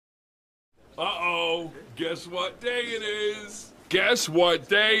Uh-oh, guess what day it is? Guess what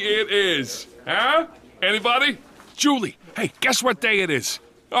day it is? Huh? Anybody? Julie, hey, guess what day it is?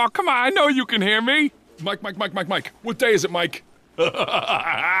 Oh, come on, I know you can hear me. Mike. What day is it, Mike?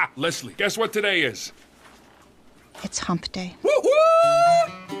 Leslie, guess what today is? It's hump day. Woo-hoo!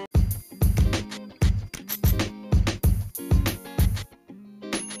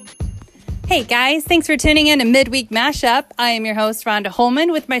 Hey guys, thanks for tuning in to Midweek Mashup. I am your host, Rhonda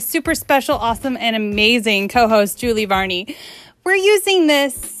Holman, with my super special, awesome, and amazing co-host, Julie Varney. We're using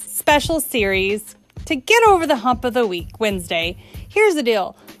this special series to get over the hump of the week, Wednesday. Here's the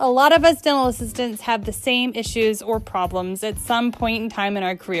deal. A lot of us dental assistants have the same issues or problems at some point in time in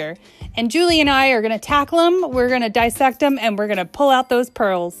our career. And Julie and I are going to tackle them, we're going to dissect them, and we're going to pull out those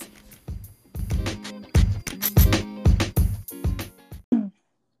pearls.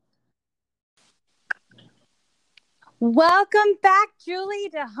 Welcome back, Julie,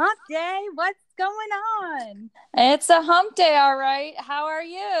 to Hump Day. What's going on? It's a hump day, all right. How are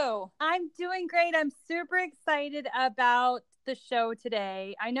you? I'm doing great. I'm super excited about the show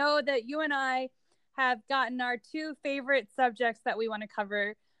today. I know that you and I have gotten our two favorite subjects that we want to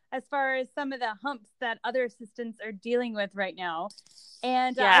cover as far as some of the humps that other assistants are dealing with right now.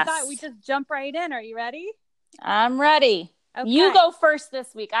 And Yes. I thought we'd just jump right in. Are you ready? I'm ready. Okay. You go first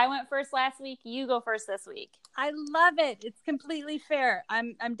this week. I went first last week. You go first this week. I love it. It's completely fair.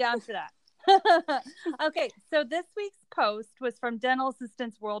 I'm down for that. Okay, so this week's post was from Dental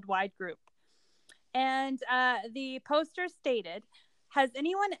Assistants Worldwide Group. And the poster stated, has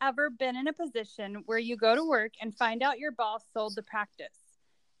anyone ever been in a position where you go to work and find out your boss sold the practice?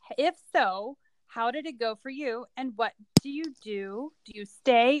 If so, how did it go for you? And what do you do? Do you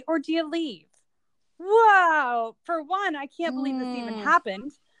stay or do you leave? Wow. For one, I can't believe this even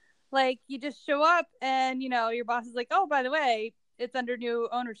happened. Like, you just show up and, your boss is like, oh, by the way, it's under new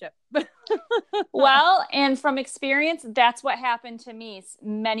ownership. Well, and from experience, that's what happened to me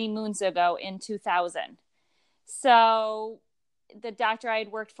many moons ago in 2000. So the doctor I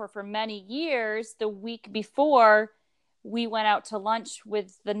had worked for many years, the week before, we went out to lunch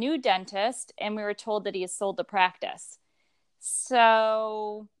with the new dentist and we were told that he has sold the practice.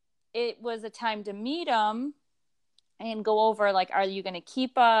 So it was a time to meet him and go over, like, are you going to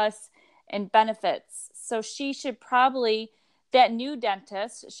keep us, and benefits. So that new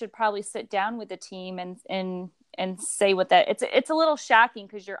dentist should probably sit down with the team and say what that, it's a little shocking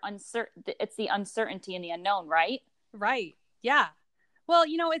because you're uncertain. It's the uncertainty and the unknown, right? Right. Yeah. Well,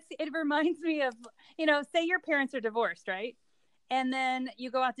 it reminds me of, say your parents are divorced, right? And then you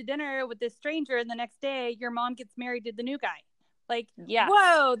go out to dinner with this stranger and the next day your mom gets married to the new guy. Like, yes.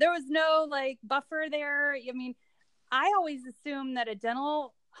 Whoa, there was no buffer there. I mean, I always assume that a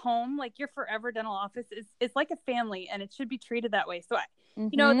dental home, like your forever dental office, is like a family, and it should be treated that way. So,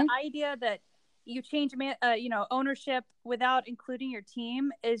 the idea that you change, ownership without including your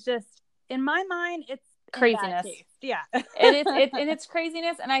team is just, in my mind, it's craziness. Yeah, it is. It's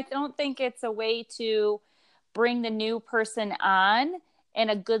craziness, and I don't think it's a way to bring the new person on in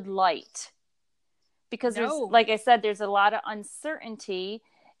a good light. Because there's, like I said, there's a lot of uncertainty,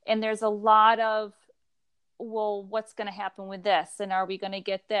 and there's a lot of, well, what's going to happen with this? And are we going to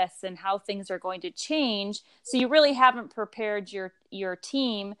get this? And how things are going to change? So you really haven't prepared your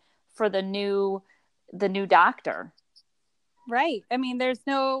team for the new doctor. Right. I mean, there's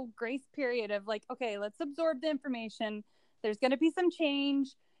no grace period of like, okay, let's absorb the information. There's going to be some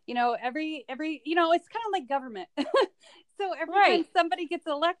change. Every it's kind of like government. So every time somebody gets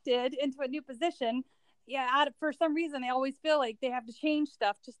elected into a new position, for some reason, they always feel like they have to change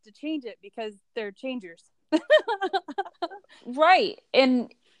stuff just to change it because they're changers. Right. And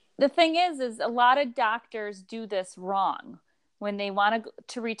the thing is a lot of doctors do this wrong. When they want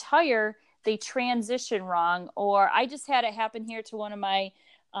to retire, they transition wrong. Or I just had it happen here to one of my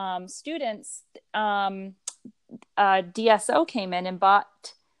students. DSO came in and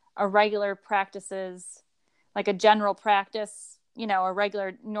bought a regular practices, like a general practice, a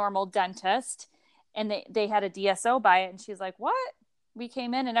regular normal dentist. And they had a DSO buy it. And she's like, what? We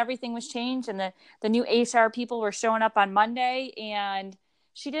came in and everything was changed. And the new HR people were showing up on Monday. And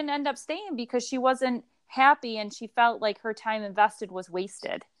she didn't end up staying because she wasn't happy. And she felt like her time invested was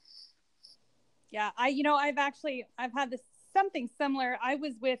wasted. Yeah. I've had this something similar. I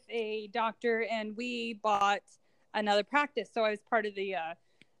was with a doctor and we bought another practice. So I was part of the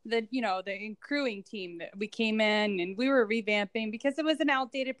crewing team that we came in and we were revamping because it was an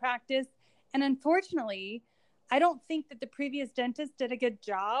outdated practice. And unfortunately, I don't think that the previous dentist did a good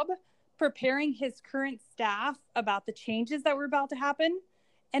job preparing his current staff about the changes that were about to happen.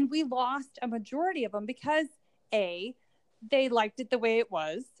 And we lost a majority of them because they liked it the way it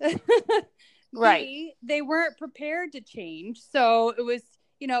was. Right. B, they weren't prepared to change. So it was,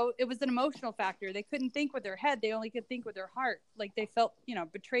 it was an emotional factor. They couldn't think with their head. They only could think with their heart. Like they felt,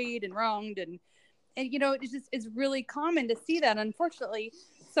 betrayed and wronged. And it's really common to see that, unfortunately.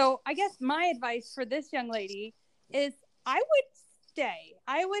 So I guess my advice for this young lady is I would stay.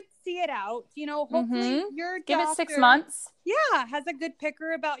 I would see it out. Hopefully your doctor, give it 6 months. Yeah, has a good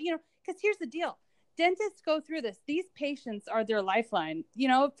picker about, because here's the deal. Dentists go through this. These patients are their lifeline,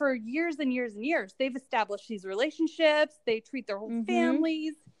 for years and years and years. They've established these relationships. They treat their whole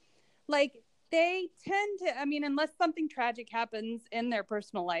families. Like they tend to, unless something tragic happens in their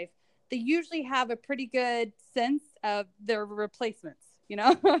personal life, they usually have a pretty good sense of their replacements,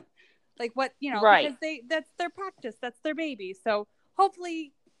 like what, right. because that's their practice. That's their baby. So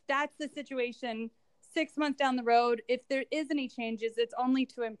hopefully that's the situation 6 months down the road. If there is any changes, it's only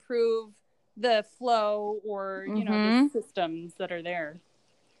to improve the flow or, the systems that are there.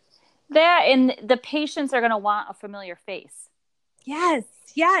 That, and the patients are going to want a familiar face. Yes.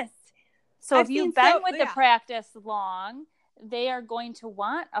 So if you've been with the practice long, they are going to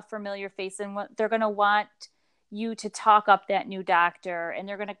want a familiar face, and they're going to want you to talk up that new doctor, and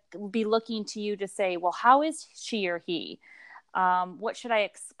they're going to be looking to you to say, well, how is she or he? What should I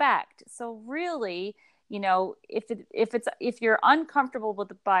expect? So really, if you're uncomfortable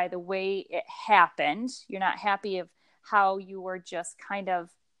by the way it happened, you're not happy of how you were just kind of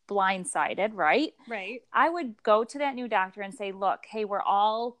blindsided, right? Right. I would go to that new doctor and say, look, hey, we're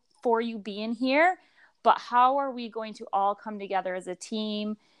all for you being here, but how are we going to all come together as a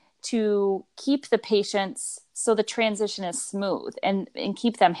team to keep the patients so the transition is smooth and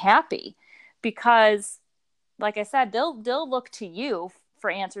keep them happy? Because like I said, they'll look to you for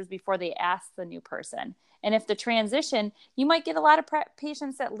answers before they ask the new person. And if the transition, you might get a lot of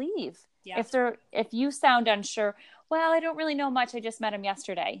patients that leave. Yeah. If you sound unsure, well, I don't really know much. I just met him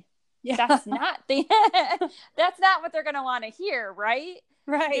yesterday. Yeah. That's not what they're going to want to hear, right?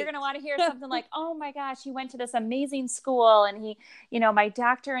 Right. You're going to want to hear something like, oh my gosh, he went to this amazing school, and he, my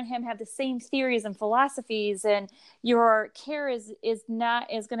doctor and him have the same theories and philosophies, and your care is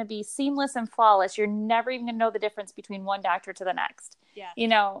going to be seamless and flawless. You're never even going to know the difference between one doctor to the next. Yeah.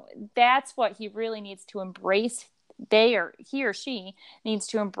 That's what he really needs to embrace. He or she needs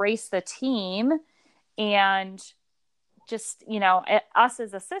to embrace the team, and just, us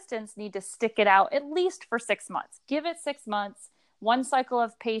as assistants need to stick it out at least for 6 months. Give it 6 months. One cycle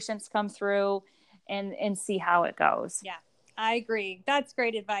of patients come through and see how it goes. Yeah, I agree. That's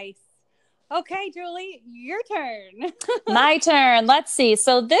great advice. Okay, Julie, your turn. My turn. Let's see.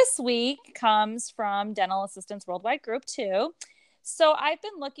 So this week comes from Dental Assistants Worldwide Group 2. So I've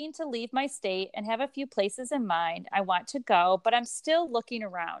been looking to leave my state and have a few places in mind I want to go, but I'm still looking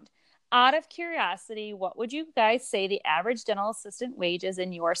around. Out of curiosity, what would you guys say the average dental assistant wage is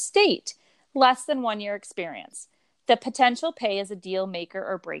in your state? Less than 1 year experience. The potential pay is a deal maker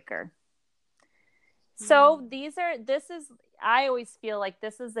or breaker. So I always feel like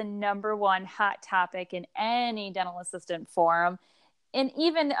this is the number one hot topic in any dental assistant forum. And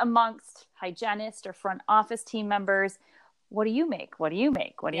even amongst hygienists or front office team members, what do you make? What do you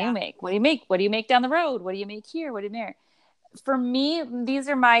make? What do you make? What do you make? What do you make down the road? What do you make here? What do you make there? For me, these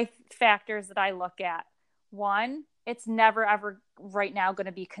are my factors that I look at. One, it's never, ever right now going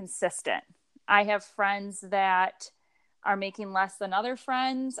to be consistent. I have friends that are making less than other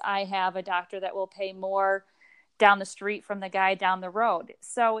friends. I have a doctor that will pay more down the street from the guy down the road.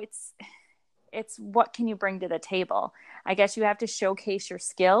 So it's what can you bring to the table? I guess you have to showcase your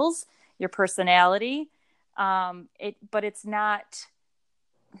skills, your personality. But it's not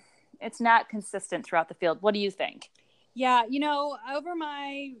consistent throughout the field. What do you think? Yeah. Over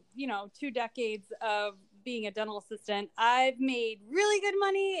my, 2 decades of being a dental assistant, I've made really good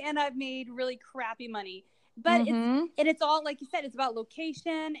money and I've made really crappy money. But it's all, like you said, it's about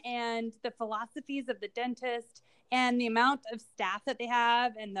location and the philosophies of the dentist and the amount of staff that they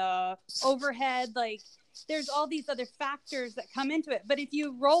have and the overhead. Like there's all these other factors that come into it. But if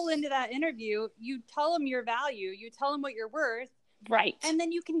you roll into that interview, you tell them your value, you tell them what you're worth. Right. And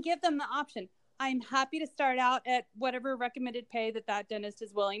then you can give them the option. I'm happy to start out at whatever recommended pay that dentist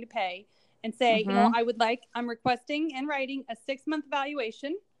is willing to pay and say, I'm requesting in writing a 6-month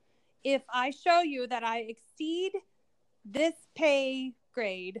evaluation. If I show you that I exceed this pay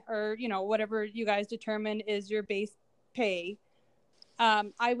grade or, whatever you guys determine is your base pay,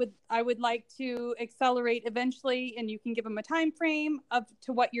 I would like to accelerate eventually, and you can give them a time frame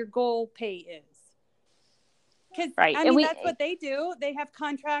to what your goal pay is. Because that's what they do. They have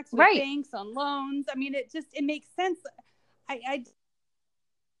contracts with banks on loans. It makes sense.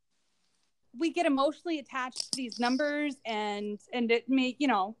 we get emotionally attached to these numbers, and it may,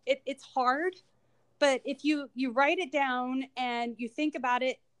 it's hard. But if you write it down and you think about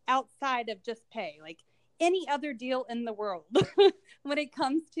it outside of just pay, like any other deal in the world, when it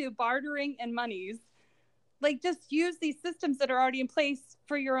comes to bartering and monies, like just use these systems that are already in place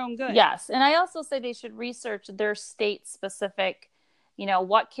for your own good. Yes. And I also say they should research their state specific,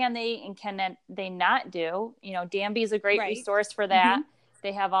 what can they and can they not do? Danby is a great resource for that. Mm-hmm.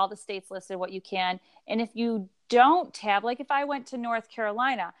 They have all the states listed, what you can. And if you don't have, like if I went to North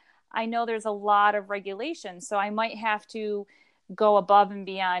Carolina, I know there's a lot of regulations. So I might have to go above and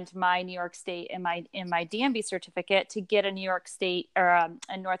beyond my New York State and my Danby certificate to get a New York State or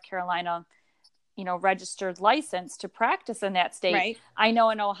a North Carolina, registered license to practice in that state. Right. I know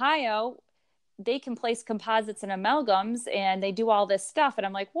in Ohio, they can place composites and amalgams and they do all this stuff. And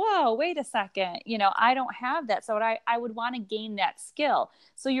I'm like, whoa, wait a second. I don't have that. So I would want to gain that skill.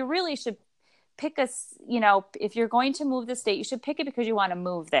 So you really should pick if you're going to move the state, you should pick it because you want to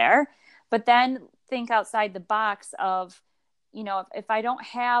move there, but then think outside the box of, if I don't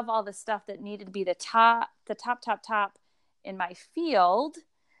have all the stuff that needed to be the top in my field,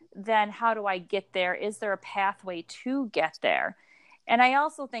 then how do I get there? Is there a pathway to get there? And I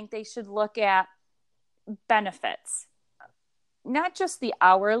also think they should look at benefits, not just the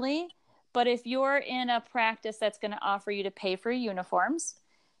hourly, but if you're in a practice that's going to offer you to pay for your uniforms,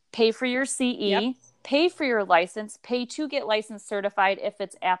 pay for your CE, yep, pay for your license, pay to get license certified if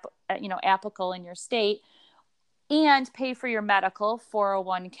it's applicable in your state, and pay for your medical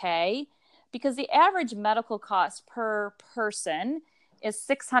 401k, because the average medical cost per person is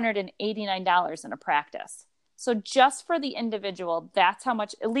 $689 in a practice. So just for the individual, that's how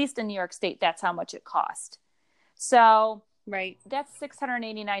much, at least in New York State, that's how much it cost. So right, that's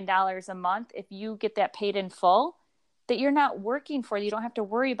 $689 a month. If you get that paid in full, that you're not working for, you don't have to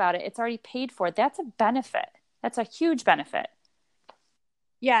worry about it. It's already paid for. That's a benefit. That's a huge benefit.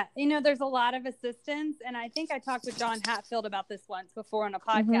 Yeah. There's a lot of assistance. And I think I talked with John Hatfield about this once before on a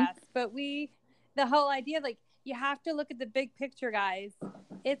podcast, mm-hmm, but the whole idea, like, you have to look at the big picture, guys.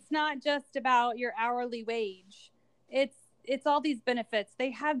 It's not just about your hourly wage. It's all these benefits. They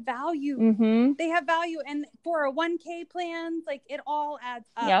have value. Mm-hmm. They have value. And for a 1K plans, like, it all adds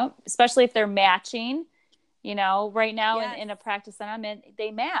up. Yeah. Especially if they're matching, right now, yes, in a practice that I'm in, they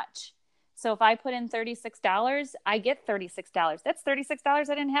match. So if I put in $36, I get $36. That's $36 I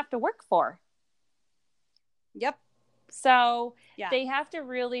didn't have to work for. Yep. So yeah, they have to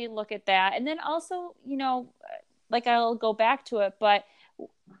really look at that. And then also, like, I'll go back to it, but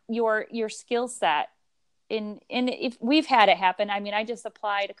your skill set if we've had it happen. I mean, I just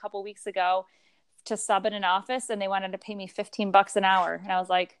applied a couple weeks ago to sub in an office and they wanted to pay me $15 an hour. And I was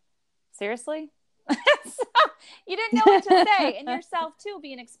like, seriously? So you didn't know what to say. And yourself too,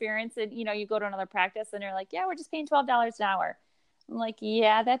 being experienced, and you go to another practice and they're like, yeah, we're just paying $12 an hour. I'm like,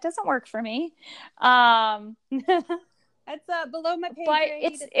 yeah, that doesn't work for me. It's below my pay but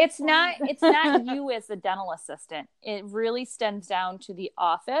grade. It's not you as the dental assistant. It really stems down to the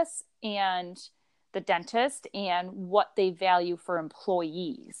office and the dentist and what they value for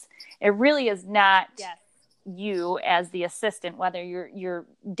employees. It really is not yes, you as the assistant, whether you're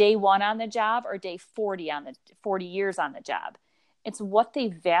day 1 on the job or day 40 years on the job. It's what they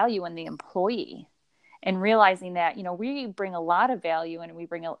value in the employee, and realizing that, we bring a lot of value and we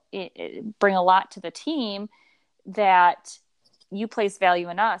bring a lot to the team, that you place value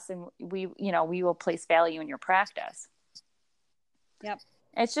in us, and we will place value in your practice. Yep.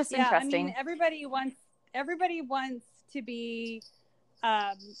 It's just interesting. I mean, everybody wants to be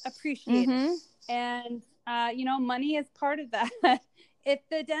appreciated. Mm-hmm. And money is part of that. If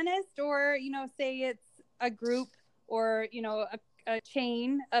the dentist, or say it's a group, or a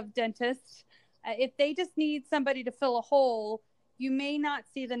chain of dentists, if they just need somebody to fill a hole, you may not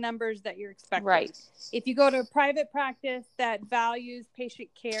see the numbers that you're expecting. Right. If you go to a private practice that values patient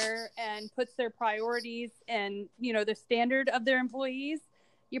care and puts their priorities and, the standard of their employees,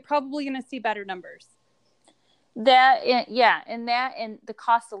 you're probably going to see better numbers. And the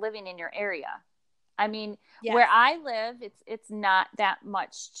cost of living in your area. I mean, yes, where I live, it's not that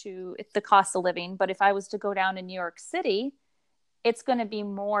much to the cost of living. But if I was to go down to New York City, it's going to be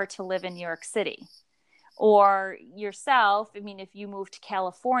more to live in New York City. Or yourself, I mean, if you move to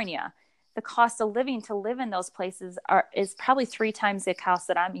California, the cost of living to live in those places is probably 3 times the cost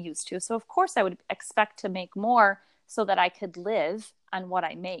that I'm used to. So of course I would expect to make more so that I could live on what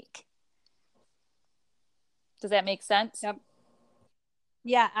I make. Does that make sense? Yep.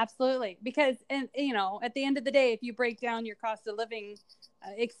 Yeah, absolutely. Because, at the end of the day, if you break down your cost of living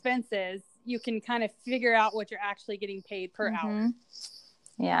expenses, you can kind of figure out what you're actually getting paid per mm-hmm. hour.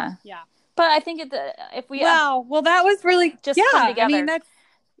 Yeah. Yeah. But I think if we wow, well, that was really just come together. I mean, that's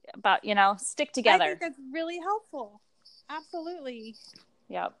about stick I together. think that's really helpful. Absolutely.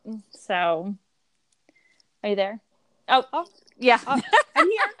 Yep. So, are you there? Oh yeah. I'm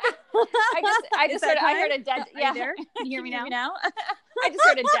here. I just heard. I heard a dead. Are Yeah. you there? Can you hear me now? I just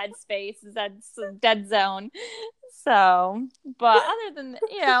heard a dead space. That's a dead zone. So, but other than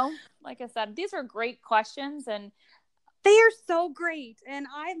like I said, these were great questions, and they are so great. And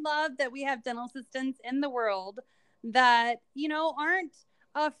I love that we have dental assistants in the world that aren't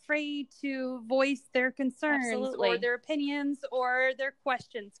afraid to voice their concerns Absolutely. or their opinions or their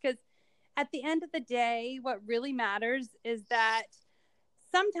questions, because at the end of the day, what really matters is that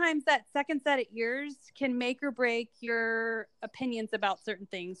sometimes that second set of ears can make or break your opinions about certain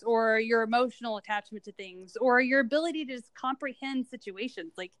things, or your emotional attachment to things, or your ability to just comprehend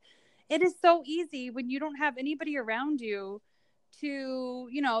situations. Like, it is so easy when you don't have anybody around you to,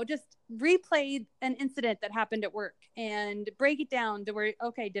 just replay an incident that happened at work and break it down to where,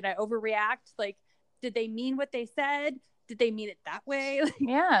 okay, did I overreact? Like, did they mean what they said? Did they mean it that way? Like,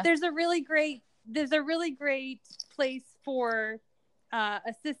 yeah, there's a really great place for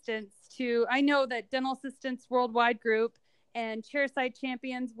assistants to. I know that Dental Assistants Worldwide Group and Chairside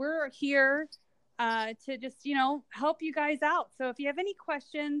Champions, we're here to just help you guys out. So if you have any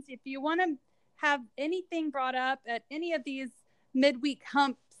questions, if you want to have anything brought up at any of these midweek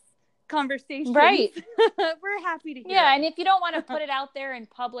humps conversations, right, we're happy to hear. Yeah, and if you don't want to put it out there in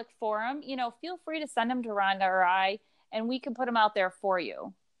public forum, feel free to send them to Rhonda or I, and we can put them out there for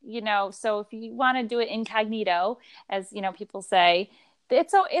you. So if you want to do it incognito, as people say,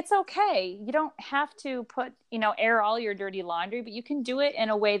 it's okay. You don't have to air all your dirty laundry, but you can do it in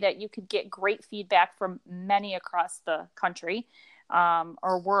a way that you could get great feedback from many across the country,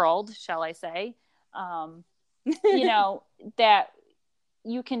 or world, shall I say, that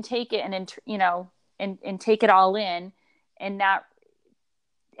you can take it and take it all in and not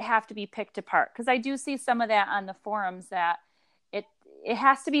have to be picked apart. Because I do see some of that on the forums that it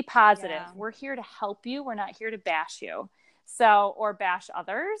has to be positive. Yeah. We're here to help you. We're not here to bash you. So, or bash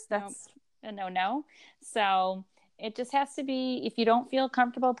others. That's a no. So it just has to be, if you don't feel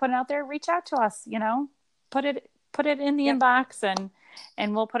comfortable putting it out there, reach out to us, put it in the inbox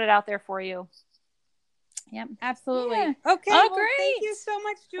and we'll put it out there for you. Yep. Absolutely. Yeah. Okay. Oh, well, great. Thank you so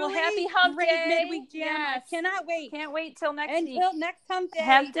much, Julie. Well, happy hump day. Midweek jam. Yes. I cannot wait. Can't wait till next week. Until next hump day.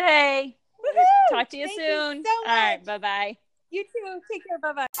 Hump day. Woo-hoo! Talk to you Thank soon. You so much. All right. Bye-bye. You too. Take care.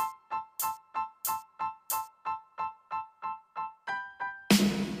 Bye-bye.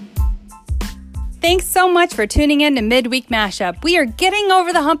 Thanks so much for tuning in to Midweek Mashup. We are getting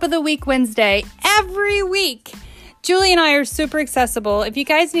over the hump of the week Wednesday every week. Julie and I are super accessible. If you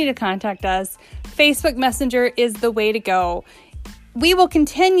guys need to contact us, Facebook Messenger is the way to go. We will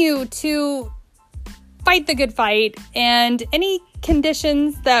continue to fight the good fight, and any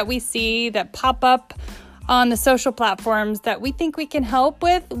conditions that we see that pop up on the social platforms that we think we can help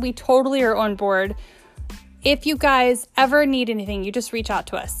with, we totally are on board. If you guys ever need anything, you just reach out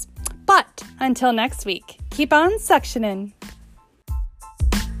to us. But until next week, keep on suctioning.